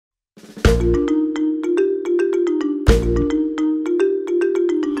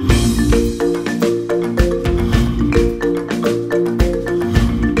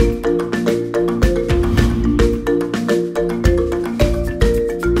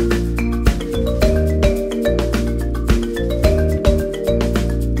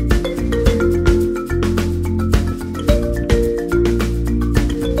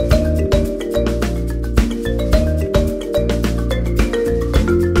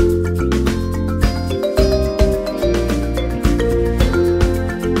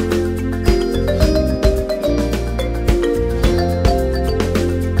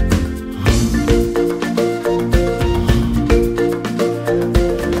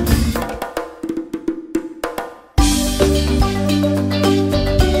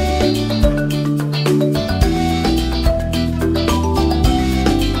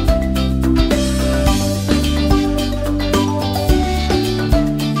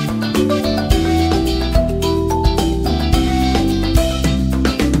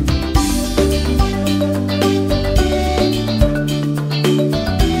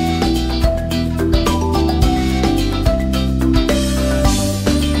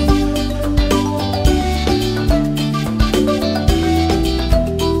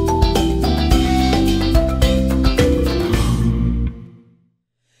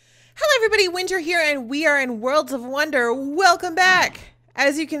in Worlds of Wonder. Welcome back!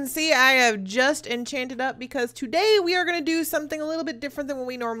 As you can see, I have just enchanted up because today we are going to do something a little bit different than what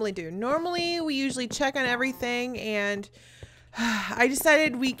we normally do. Normally, we usually check on everything, and I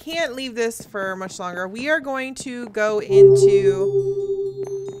decided we can't leave this for much longer. We are going to go into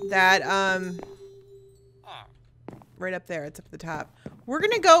that, right up there. It's up at the top. We're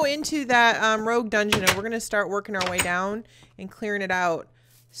going to go into that rogue dungeon, and we're going to start working our way down and clearing it out.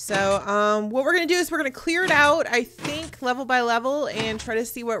 So, what we're going to do is we're going to clear it out, I think, level by level, and try to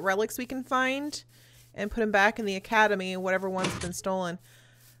see what relics we can find and put them back in the academy, whatever one's been stolen.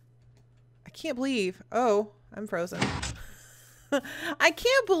 I can't believe... Oh, I'm frozen. I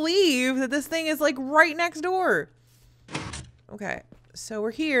can't believe that this thing is, like, right next door. Okay, so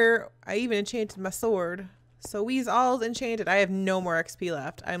we're here. I even enchanted my sword. So we's all enchanted. I have no more XP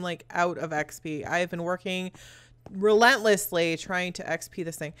left. I'm, like, out of XP. I have been working relentlessly trying to XP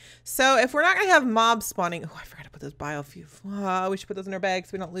this thing. So if we're not gonna have mobs spawning, oh, I forgot to put those biofuel. We should put those in our bag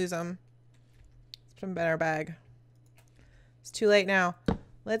so we don't lose them. Let's put them in our bag. It's too late now.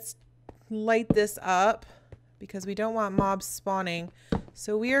 Let's light this up because we don't want mobs spawning.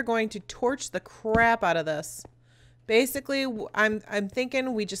 So we are going to torch the crap out of this. Basically, I'm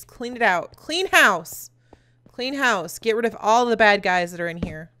thinking we just clean it out. Clean house. Clean house. Get rid of all the bad guys that are in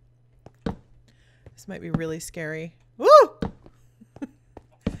here. This might be really scary. Woo!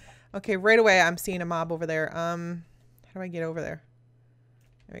 Okay, right away I'm seeing a mob over there. How do I get over there?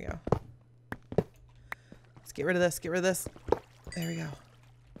 There we go. Let's get rid of this. Get rid of this. There we go.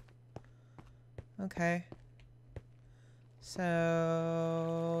 Okay.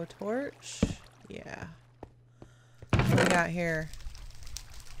 So, torch. Yeah. What do we got here?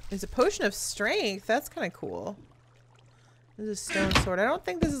 There's a potion of strength. That's kind of cool. This is a stone sword. I don't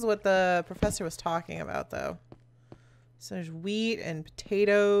think this is what the professor was talking about, though. So there's wheat and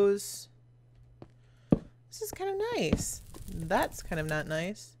potatoes. This is kind of nice. That's kind of not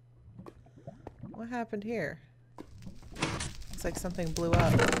nice. What happened here? Looks like something blew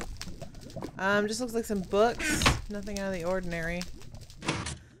up. Just looks like some books. Nothing out of the ordinary.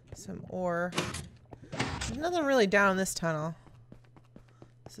 Some ore. There's nothing really down this tunnel.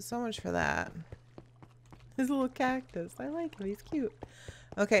 So much for that. His little cactus. I like him. He's cute.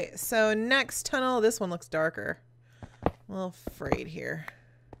 Okay, so next tunnel. This one looks darker. I'm a little afraid here.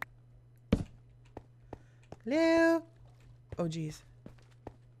 Hello? Oh, geez.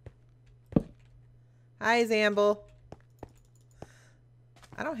 Hi, Zamble.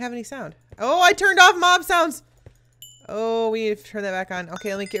 I don't have any sound. Oh, I turned off mob sounds. Oh, we need to turn that back on.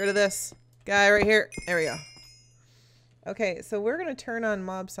 Okay, let me get rid of this guy right here. There we go. Okay, so we're going to turn on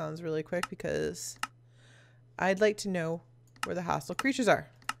mob sounds really quick because I'd like to know where the hostile creatures are.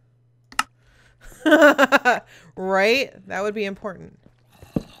 Right? That would be important.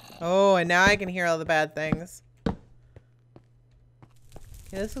 Oh, and now I can hear all the bad things. Okay,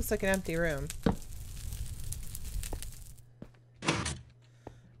 this looks like an empty room.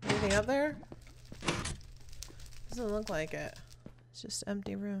 Anything up there? Doesn't look like it. It's just an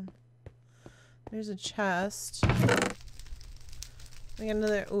empty room. There's a chest. We got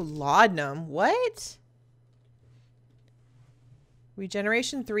another... Ooh, laudanum. What?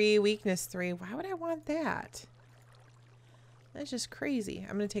 Regeneration 3, weakness 3. Why would I want that? That's just crazy.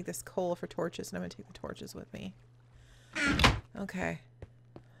 I'm going to take this coal for torches, and I'm going to take the torches with me. Okay.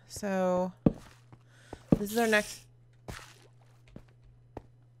 So, this is our next...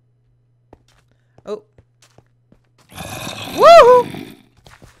 Oh. Woo!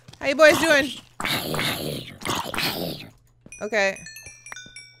 How you boys doing? Okay.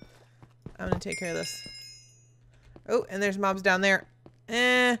 I'm going to take care of this. Oh, and there's mobs down there.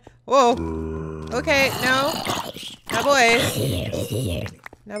 Whoa. Okay, no. No, boys.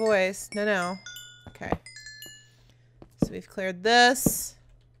 No, boys. No, no. Okay. So we've cleared this.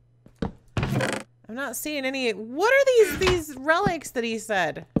 I'm not seeing any... What are these relics that he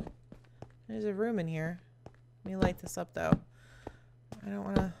said? There's a room in here. Let me light this up, though. I don't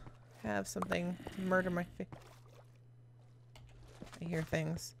want to have something murder my face. I hear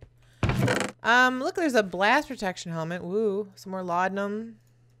things. Look, there's a blast protection helmet. Woo, some more laudanum.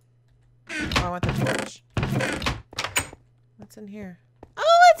 Oh, I want the torch. What's in here?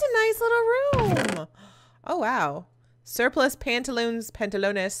 Oh, it's a nice little room. Oh, wow. Surplus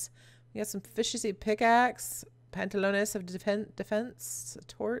pantalones. We got some fishy pickaxe. Pantalones of defense. A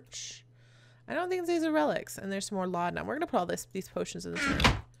torch. I don't think these are relics. And there's some more laudanum. We're going to put all these potions in this room.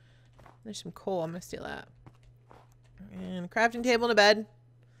 There's some coal. I'm going to steal that. And a crafting table and a bed.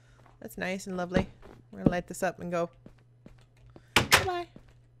 That's nice and lovely. We're going to light this up and go. Bye-bye.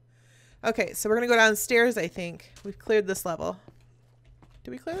 Okay, so we're going to go downstairs, I think. We've cleared this level. Did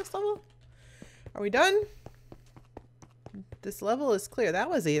we clear this level? Are we done? This level is clear. That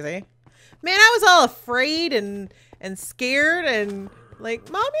was easy. Man, I was all afraid and scared and like,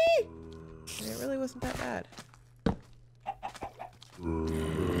 Mommy! And it really wasn't that bad.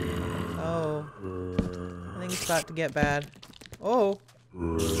 Oh. I think it's about to get bad. Oh.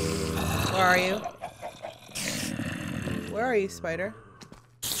 Where are you? Where are you, spider?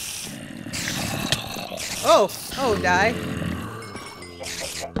 Oh! Oh, die.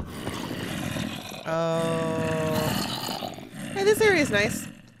 Oh. Hey, this area is nice.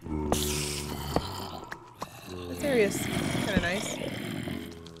 This area is kind of nice.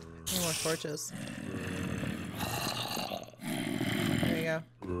 Any more torches? There we go.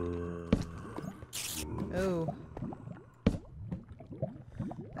 Oh.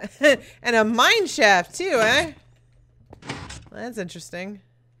 And a mine shaft too, eh? Well, that's interesting.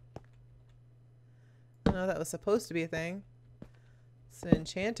 I don't know if that was supposed to be a thing. It's an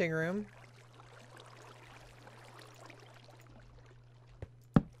enchanting room.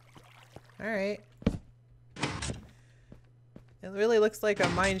 Alright. It really looks like a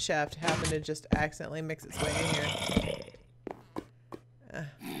mine shaft happened to just accidentally mix its way in here.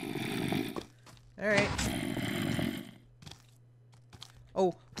 Alright.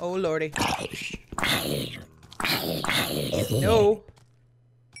 Oh, oh lordy. No.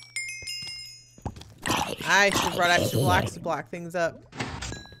 I should have brought extra blocks to block things up.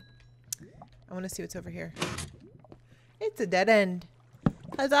 I want to see what's over here. It's a dead end.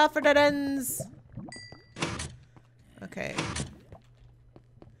 Huzzah for dead ends. Okay.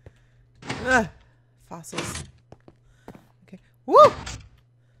 Ugh. Fossils. Okay. Woo!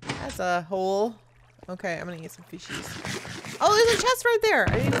 That's a hole. Okay, I'm gonna get some fishies. Oh, there's a chest right there.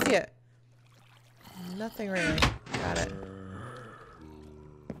 I didn't even see it. Nothing really. Got it.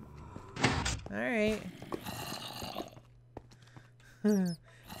 Alright. I'm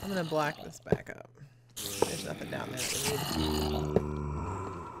gonna block this back up. There's nothing down there that we need.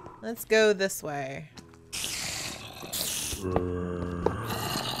 Let's go this way.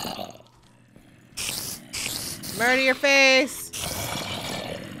 Murder your face!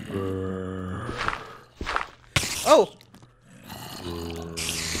 Oh!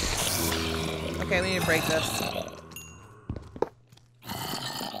 Okay, we need to break this.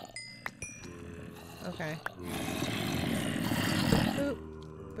 Okay. Boop.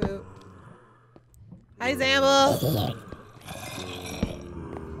 Boop. Hi, Zamble!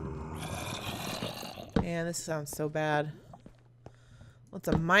 Man, this sounds so bad. Well, it's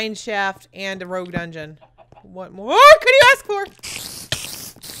a mine shaft and a rogue dungeon. What more could you ask for?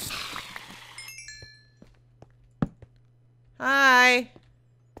 Hi.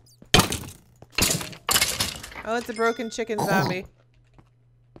 Oh, it's a broken chicken zombie.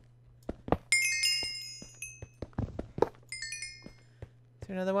 Is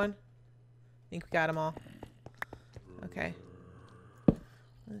there another one? I think we got them all. Okay.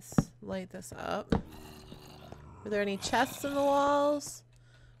 Let's light this up. Were there any chests in the walls?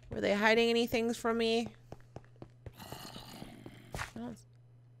 Were they hiding any things from me?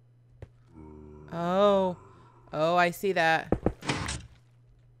 Oh. Oh, I see that.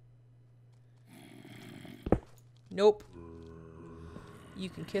 Nope. You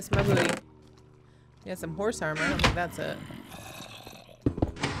can kiss my booty. Got some horse armor. I don't think that's it.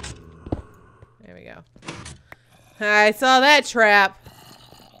 There we go. I saw that trap.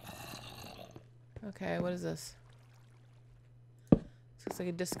 Okay, what is this? This looks like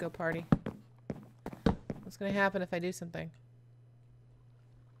a disco party. What's gonna happen if I do something?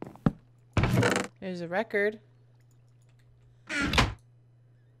 There's a record.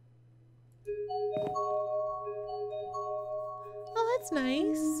 Oh, that's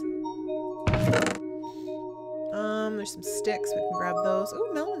nice. There's some sticks. We can grab those.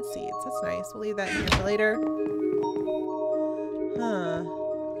 Oh, melon seeds. That's nice. We'll leave that in here for later. Huh.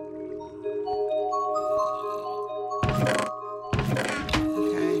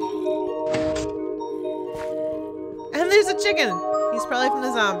 Okay. And there's a chicken. He's probably from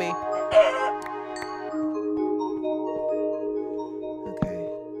the zombie. Okay.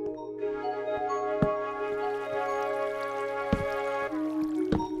 I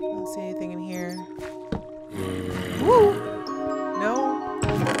don't see anything in here. Woo! No.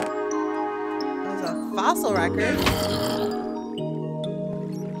 That was a fossil record.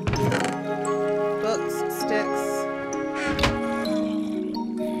 Books, sticks.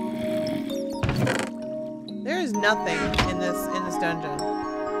 There is nothing in this dungeon.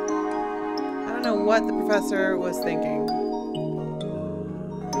 I don't know what the professor was thinking.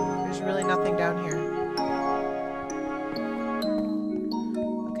 There's really nothing down here.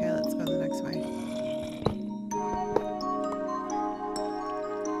 Okay, let's go the next way.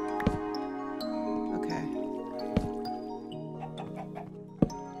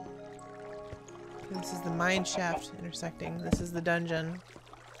 This is the mine shaft intersecting. This is the dungeon.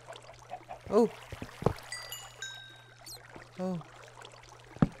 Oh. Oh.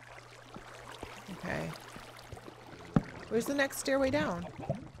 Okay. Where's the next stairway down?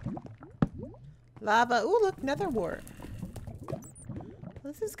 Lava. Ooh, look, nether wart.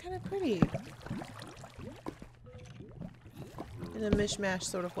 This is kind of pretty. In a mishmash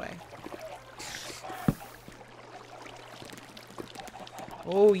sort of way.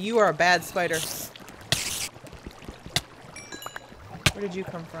 Oh, you are a bad spider. Where did you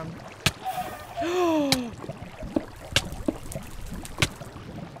come from?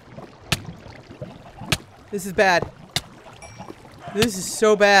 This is bad. This is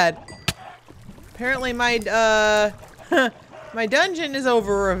so bad. Apparently my, my dungeon is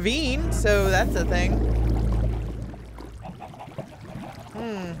over a ravine, so that's a thing.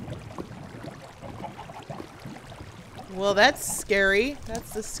 Well, that's scary.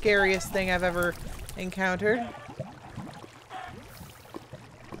 That's the scariest thing I've ever encountered.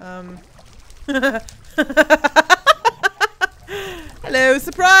 Hello,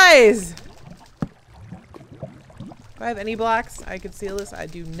 surprise! Do I have any blocks I could seal this? I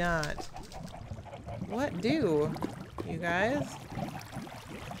do not. What do, you guys?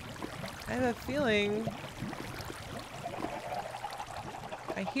 I have a feeling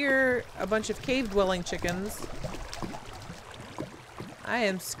I hear a bunch of cave-dwelling chickens. I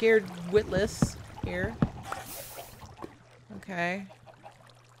am scared witless here. Okay.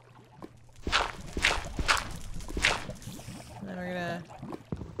 Then we're gonna...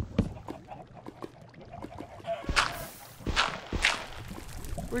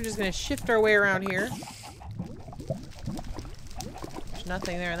 We're just gonna shift our way around here. There's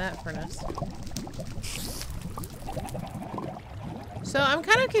nothing there in that furnace. So I'm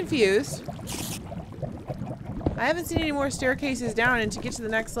kind of confused. I haven't seen any more staircases down, and to get to the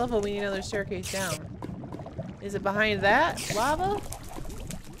next level, we need another staircase down. Is it behind that lava?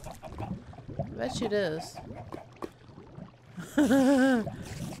 I bet you it is.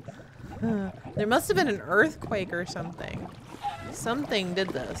 There must have been an earthquake or something. Something did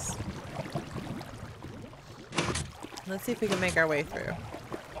this. Let's see if we can make our way through.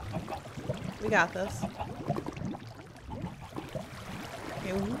 We got this.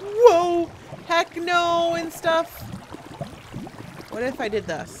 Okay, whoa! Heck no and stuff. What if I did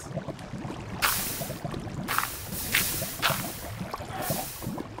this?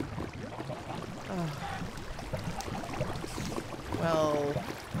 Oh. Well,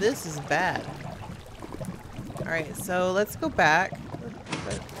 this is bad. Alright, so let's go back.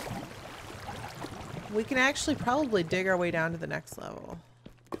 We can actually probably dig our way down to the next level.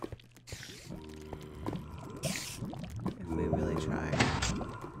 If we really try.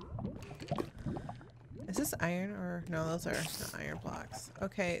 Is this iron or... No, those are not iron blocks.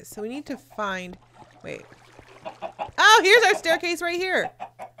 Okay, so we need to find... Wait. Oh, here's our staircase right here!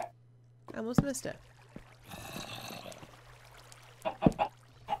 I almost missed it.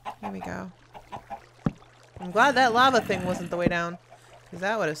 There we go. I'm glad that lava thing wasn't the way down, because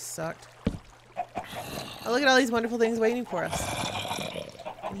that would have sucked. Oh, look at all these wonderful things waiting for us.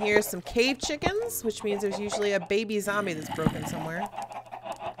 And here's some cave chickens, which means there's usually a baby zombie that's broken somewhere.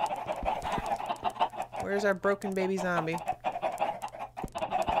 Where's our broken baby zombie?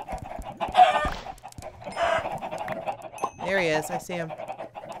 There he is. I see him.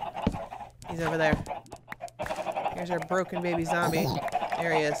 He's over there. Here's our broken baby zombie.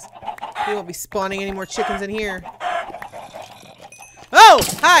 There he is. We won't be spawning any more chickens in here. Oh!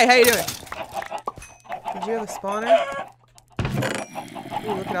 Hi! How you doing? Did you have a spawner?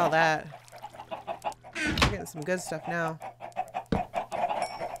 Ooh, look at all that. We're getting some good stuff now.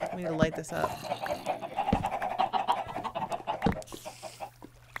 We need to light this up.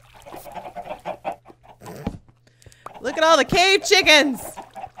 Look at all the cave chickens!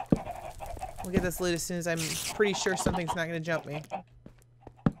 We'll get this loot as soon as I'm pretty sure something's not going to jump me.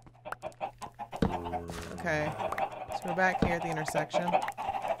 Okay. So we're back here at the intersection.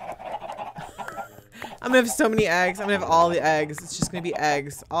 I'm going to have so many eggs. I'm going to have all the eggs. It's just going to be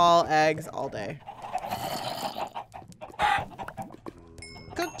eggs. All eggs all day.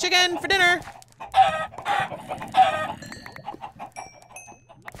 Cooked chicken for dinner!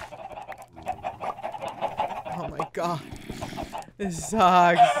 Oh my god. This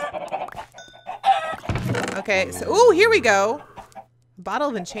sucks. Okay, so... Ooh, here we go! Bottle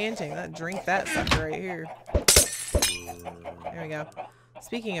of enchanting. Drink that sucker right here. There we go.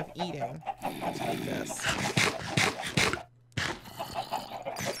 Speaking of eating, let's eat this.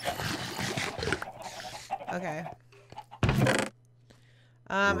 Okay.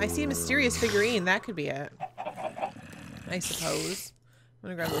 I see a mysterious figurine. That could be it. I suppose. I'm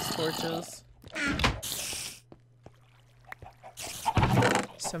gonna grab those torches.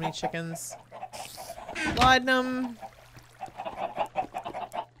 So many chickens. Laudanum.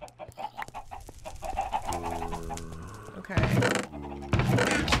 Okay.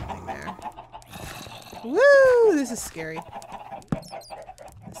 Nothing there. Woo! This is scary.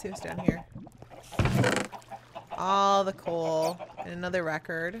 Let's see what's down here. All the coal. And another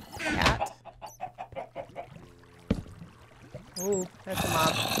record. Cat. Ooh, that's a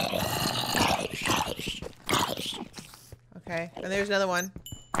mob. Okay, and there's another one.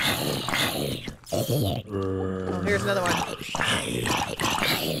 Oh, here's another one.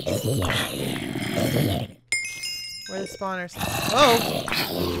 Where are the spawners? Whoa!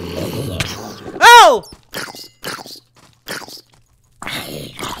 Oh!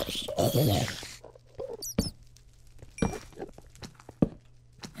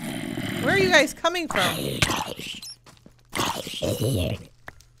 Where are you guys coming from?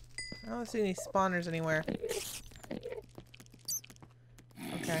 I don't see any spawners anywhere.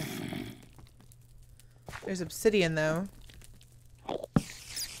 Okay. There's obsidian, though.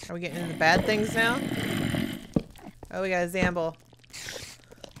 Are we getting into the bad things now? Oh, we got a Zamble.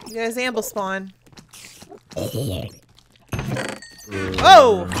 We got a Zamble spawn.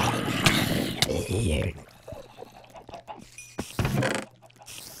 Oh!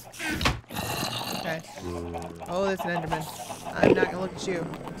 Okay. Oh, that's an Enderman. I'm not gonna look at you.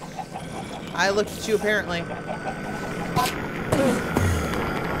 I looked at you, apparently.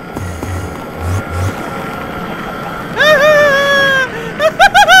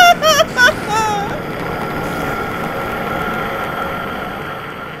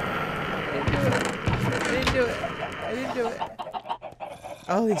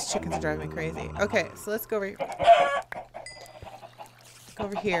 Oh, these chickens are driving me crazy. Okay, so let's go over here. Go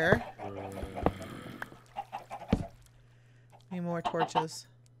over here. Need more torches.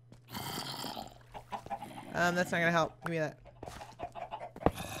 That's not gonna help. Give me that.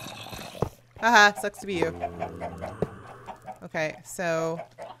 Haha, sucks to be you. Okay, so...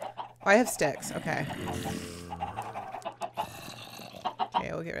 Oh, I have sticks. Okay.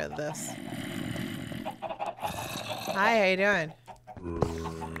 Okay, we'll get rid of this. Hi, how you doing?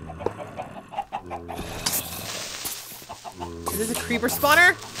 Is this a creeper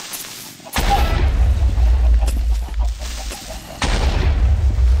spawner?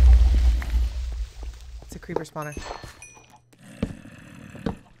 It's a creeper spawner.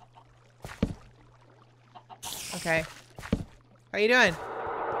 Okay. How you doing?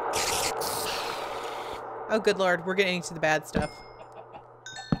 Oh, good lord. We're getting into the bad stuff.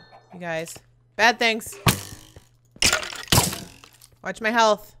 You guys. Bad things. Watch my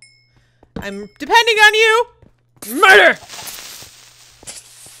health. I'm depending on you! Murder!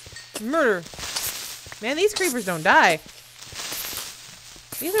 Murder. Man, these creepers don't die.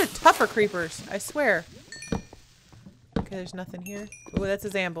 These are tougher creepers, I swear. Okay, there's nothing here. Ooh, that's a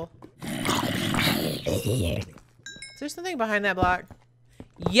Zamble. Is there something behind that block?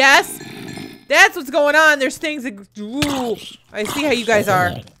 Yes! That's what's going on! There's things that... Ooh, I see how you guys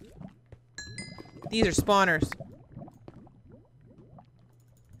are. These are spawners.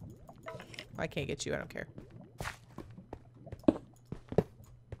 I can't get you, I don't care.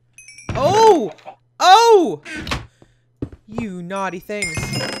 Oh! Oh! You naughty things.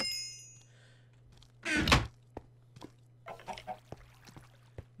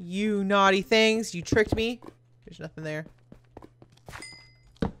 You naughty things. You tricked me. There's nothing there.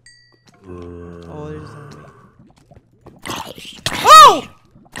 Oh, there's something. Oh!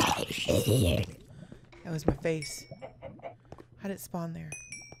 That was my face. How did it spawn there?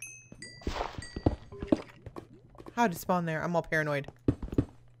 How did it spawn there? I'm all paranoid.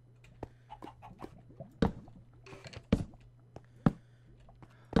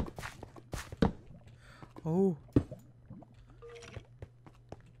 Oh.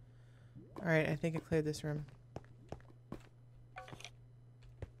 Alright, I think I cleared this room.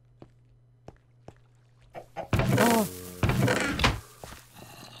 Oh.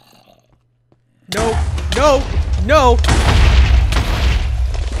 No! No! No!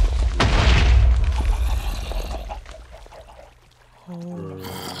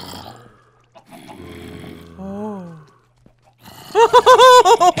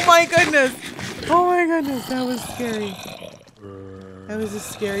 Oh my goodness! Oh my goodness, that was scary. That was the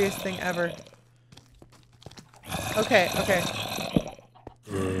scariest thing ever. Okay, okay.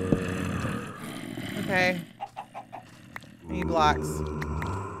 Okay. I need blocks.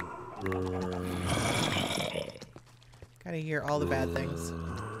 Gotta hear all the bad things.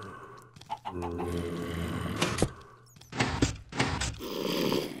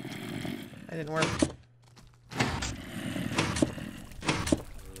 That didn't work.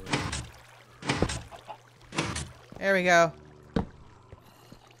 There we go.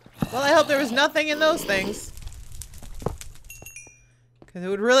 Well, I hope there was nothing in those things. Because it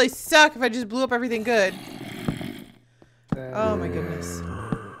would really suck if I just blew up everything good. Oh my goodness.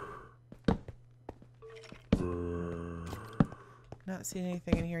 Not seeing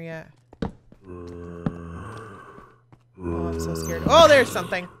anything in here yet. Oh, I'm so scared. Oh, there's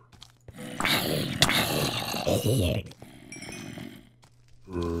something.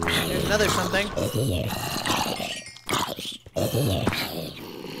 There's another something.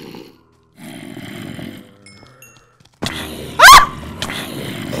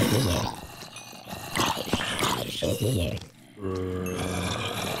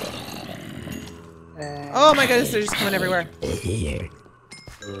 Oh my goodness, they're just coming everywhere.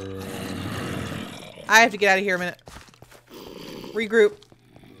 I have to get out of here a minute. Regroup.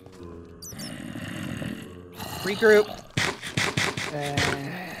 Regroup.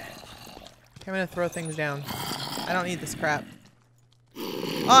 I'm gonna throw things down. I don't need this crap.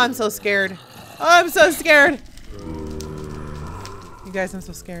 Oh, I'm so scared. Oh, I'm so scared. You guys, I'm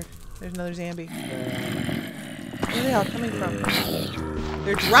so scared. There's another zombie. Where are they all coming from?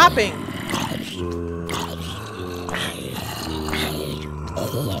 They're dropping.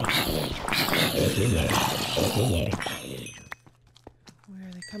 Where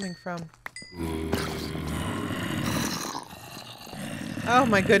are they coming from? Oh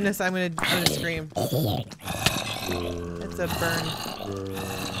my goodness, I'm gonna scream. It's a burn.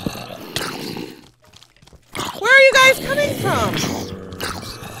 Where are you guys coming from?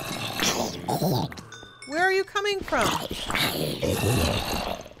 Where are you coming from?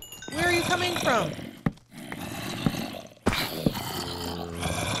 Where are you coming from?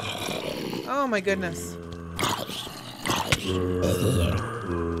 Oh my goodness.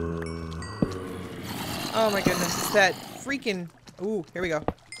 Oh my goodness. It's that freaking... Ooh, here we go.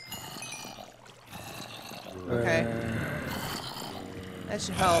 Okay. That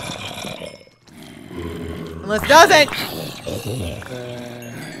should help. Unless it doesn't!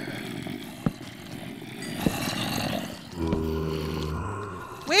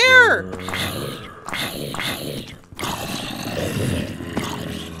 Where?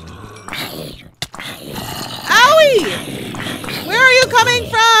 Owie! Where are you coming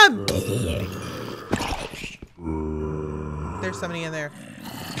from? There's somebody in there.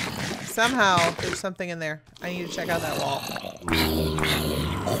 Somehow, there's something in there. I need to check out that wall.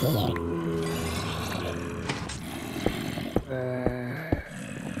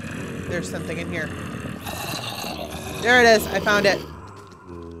 There's something in here. There it is. I found it.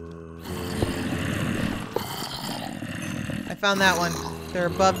 I found that one. They're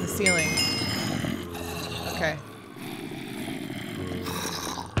above the ceiling. Okay.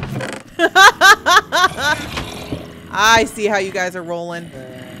 I see how you guys are rolling.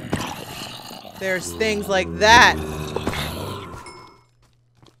 There's things like that.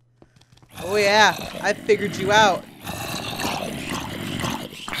 Oh yeah, I figured you out.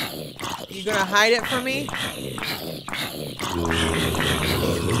 You gonna hide it from me?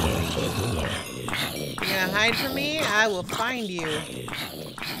 You gonna hide from me? I will find you.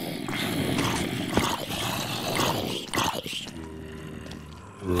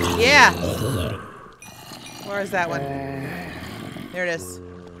 Yeah. Where is that one? There it is.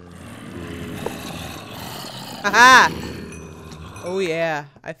 Haha! Oh yeah,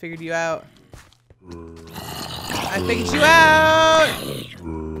 I figured you out. I figured you out!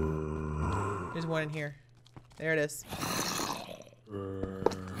 There's one in here. There it is.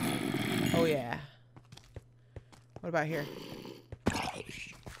 Oh yeah. What about here?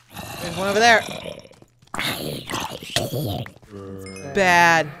 There's one over there.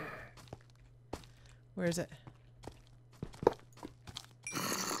 Bad. Where is it?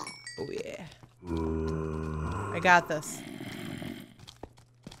 Oh yeah. I got this.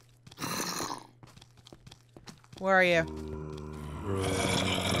 Where are you?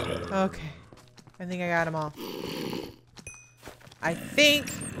 Okay. I think I got them all. I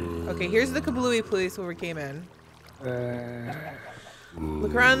think. Okay, here's the kablooey place where we came in.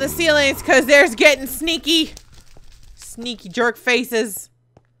 Look around the ceilings, because there's getting sneaky. Sneaky jerk faces.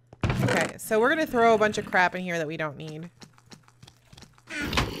 Okay, so we're going to throw a bunch of crap in here that we don't need.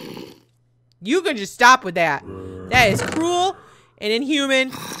 You can just stop with that. That is cruel and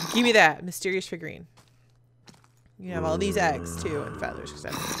inhuman. Give me that mysterious figurine. You have all these eggs, too, and feathers,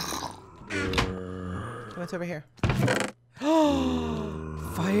 etc. What's over here? Oh,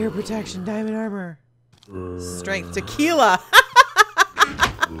 fire protection, diamond armor. Strength, tequila.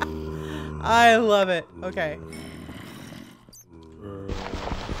 I love it. Okay.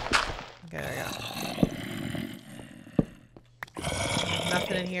 Okay, there we go.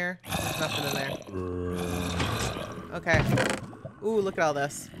 Nothing in here. There's nothing in there. Okay. Ooh, look at all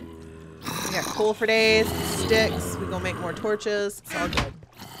this. We got coal for days, sticks. We gonna make more torches. It's all good.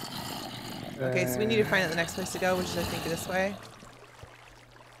 Okay, so we need to find out the next place to go, which is I think this way.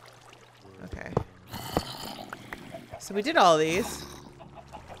 Okay. So we did all these.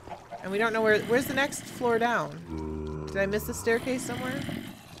 And we don't know where's the next floor down? Did I miss the staircase somewhere?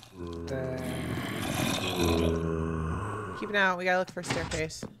 Keep an eye out, we gotta look for a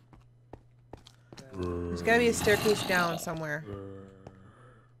staircase. There's gotta be a staircase down somewhere.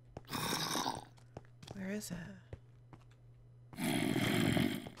 Where is it?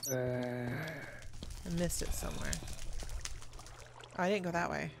 I missed it somewhere. Oh, I didn't go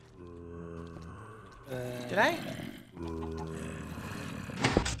that way. Did I?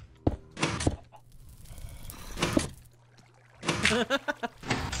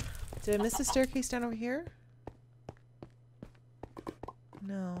 Did I miss the staircase down over here?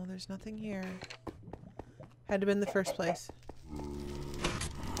 No, there's nothing here. Had to have been the first place.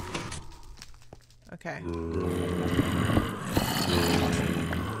 Okay.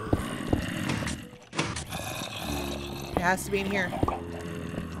 It has to be in here.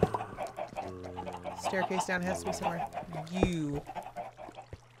 Staircase down has to be somewhere. You.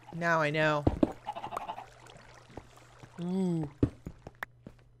 Now I know. Ooh.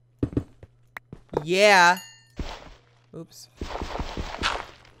 Yeah. Oops.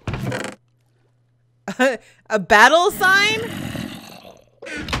 A battle sign?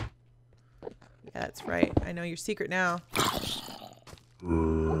 Yeah, that's right. I know your secret now.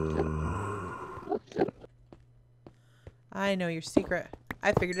 I know your secret.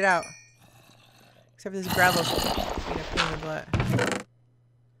 I figured it out. Except for this gravel's being a pain in the butt.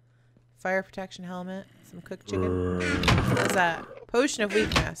 Fire protection helmet. Some cooked chicken. What's that? Potion of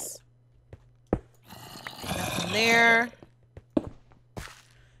weakness. Nothing there.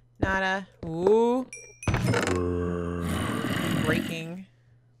 Nada. Ooh. Breaking.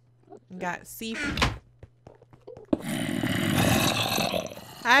 Got seep.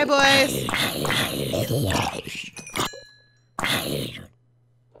 Hi, boys. Okay.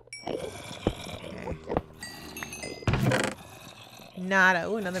 Nada.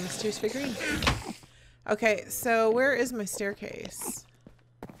 Ooh, another mysterious figurine. Okay, so where is my staircase?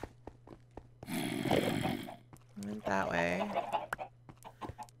 Went that way.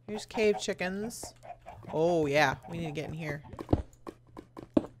 Here's cave chickens. Oh, yeah. We need to get in here.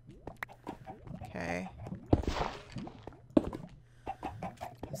 Okay.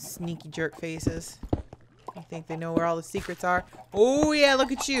 Sneaky jerk faces. You think they know where all the secrets are? Oh, yeah.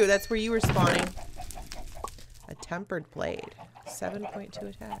 Look at you. That's where you were spawning. A tempered blade. 7.2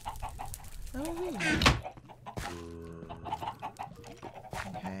 attack. Oh, yeah.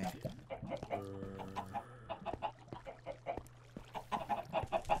 Okay.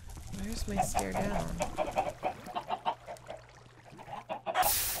 Where's my stair down?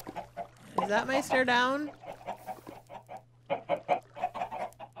 Is that my stair down?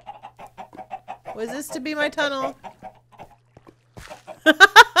 Was this to be my tunnel?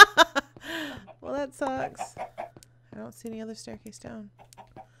 Well, that sucks. I don't see any other staircase down.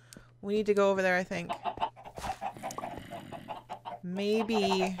 We need to go over there, I think.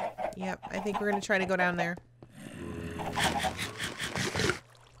 Maybe. Yep, I think we're going to try to go down there.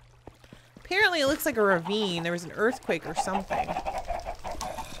 Apparently, it looks like a ravine. There was an earthquake or something.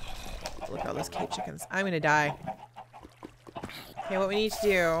 Look at all those cave chickens. I'm going to die. Okay, what we need to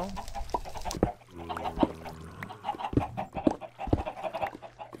do...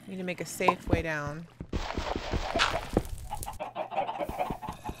 We need to make a safe way down.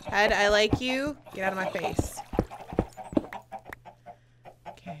 Head, I like you. Get out of my face.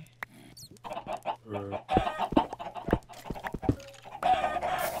 Okay.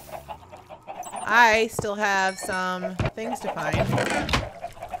 I still have some things to find.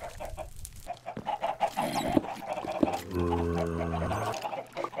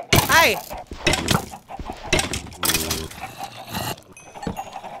 Hi!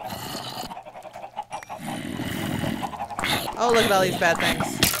 Oh, look at all these bad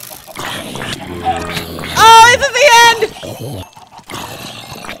things. Oh, it's at the end!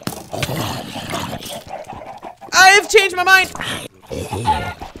 I have changed my mind!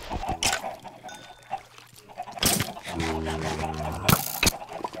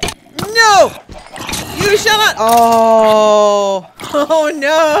 No! You shall not! Oh! Oh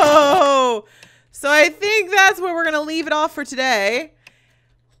no! So I think that's where we're gonna leave it off for today.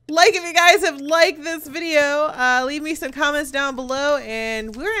 Like if you guys have liked this video, leave me some comments down below,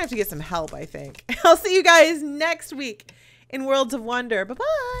 and we're gonna have to get some help, I think. I'll see you guys next week in Worlds of Wonder.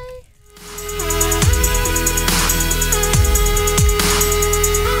 Bye-bye!